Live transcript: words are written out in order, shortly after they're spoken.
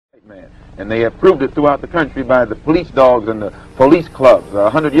Man. And they have proved it throughout the country by the police dogs and the police clubs.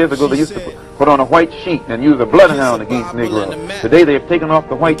 100 years ago, they used to put on a white sheet and use a bloodhound against Negroes. Today, they have taken off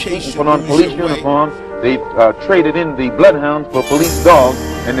the white sheet and put on police uniforms. They've traded in the bloodhounds for police dogs,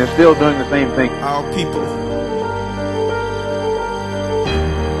 and they're still doing the same thing. Our people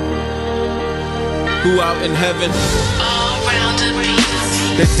who out in heaven,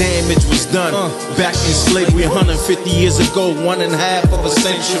 the damage was done back in slavery 150 years ago, 1.5 of a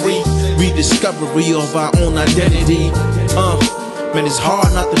century. Rediscovery of our own identity. Man, it's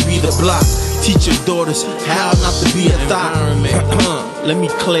hard not to be the block. Teach your daughters how not to be a thought. Let me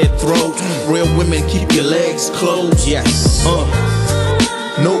clear throat. Real women, keep your legs closed. Yes.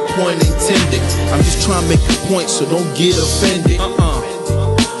 No point intended. I'm just trying to make a point, so don't get offended.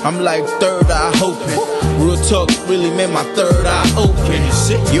 I'm like third eye hoping. Real talk, really, man, my third eye open.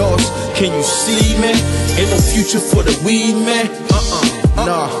 Yours, can you see, man? Ain't no future for the weed, man.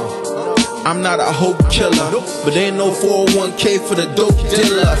 Nah, I'm not a hope killer, but ain't no 401k for the dope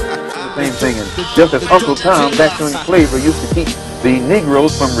dealer. Same thing, and just as Uncle Tom back during slavery used to keep the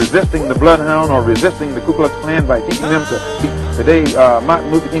Negroes from resisting the bloodhound or resisting the Ku Klux Klan by teaching them to keep. Today,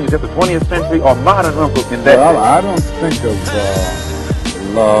 Martin Luther King is just a 20th century or modern uncle in that. Well, I don't think of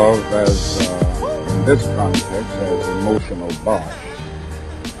love as, in this context, as emotional bosh.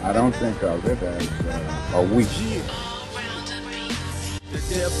 I don't think of it as a weakness. The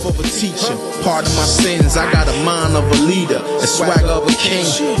death of a teacher, pardon my sins. I got a mind of a leader, a swagger of a king,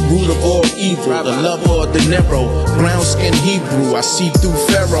 root of all evil, the lover of the narrow, brown-skinned Hebrew. I see through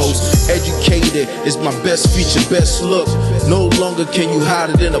pharaohs. Educated is my best feature, best look. No longer can you hide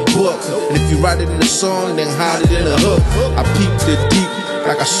it in a book, and if you write it in a song, then hide it in a hook. I peep the deep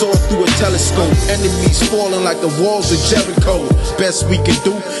like I saw through a telescope. Enemies falling like the walls of Jericho. Best we can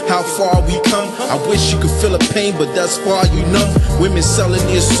do, how far we come. I wish you could feel the pain, but thus far you know. Women selling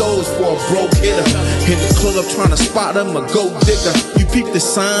their souls for a broke hitter. In the club trying to spot them, a gold digger. You peep the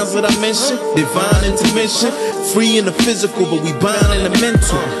signs that I mentioned. Divine intervention. Free in the physical, but we bind in the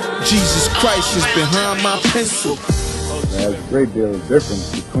mental. Jesus Christ is behind my pencil. There's a great deal of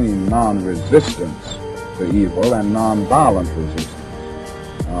difference between non-resistance to evil and non-violent resistance.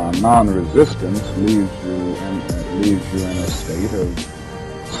 Non-resistance leaves you in a state of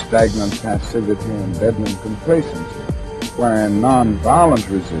stagnant passivity and deadening complacency, wherein non-violent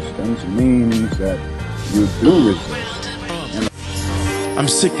resistance means that you do resist. I'm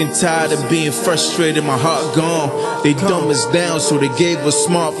sick and tired of being frustrated, my heart gone. They dumb us down, so they gave us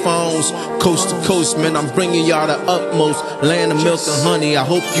smartphones. Coast to coast, man, I'm bringing y'all the utmost. Land of milk and honey, I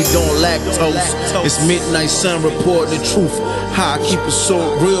hope you don't lactose. It's Midnytesun, reporting the truth. How I keep it so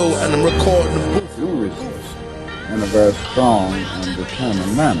real, and I'm recording the booth. Do resist in a very strong and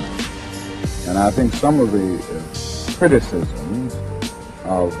determined manner. And I think some of the criticisms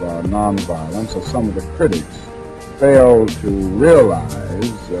of nonviolence, or some of the critics, fail to realize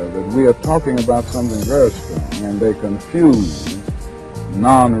that we are talking about something very strong, and they confuse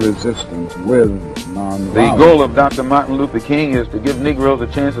non-resistance with non-violence. The goal of Dr. Martin Luther King is to give Negroes a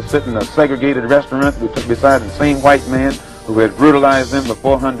chance to sit in a segregated restaurant beside the same white man who had brutalized them for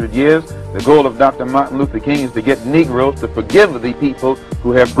 400 years. The goal of Dr. Martin Luther King is to get Negroes to forgive the people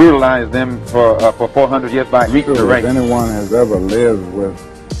who have brutalized them for 400 years by reaching the right. If anyone has ever lived with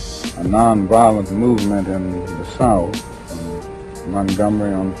a non-violent movement in the South, from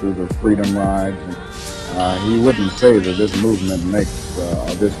Montgomery on through the Freedom Rides, he wouldn't say that this movement makes,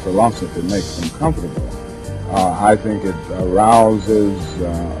 or this philosophy makes them comfortable. I think it arouses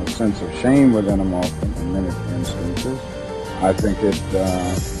a sense of shame within them often, in many instances. I think it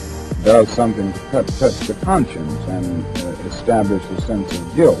does something to touch the conscience and establish a sense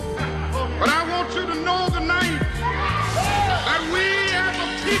of guilt. But I want you to know tonight that we as a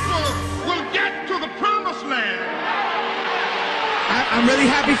people will get to the promised land. I'm really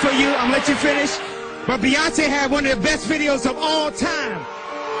happy for you. I'm gonna let you finish. But Beyonce had one of the best videos of all time.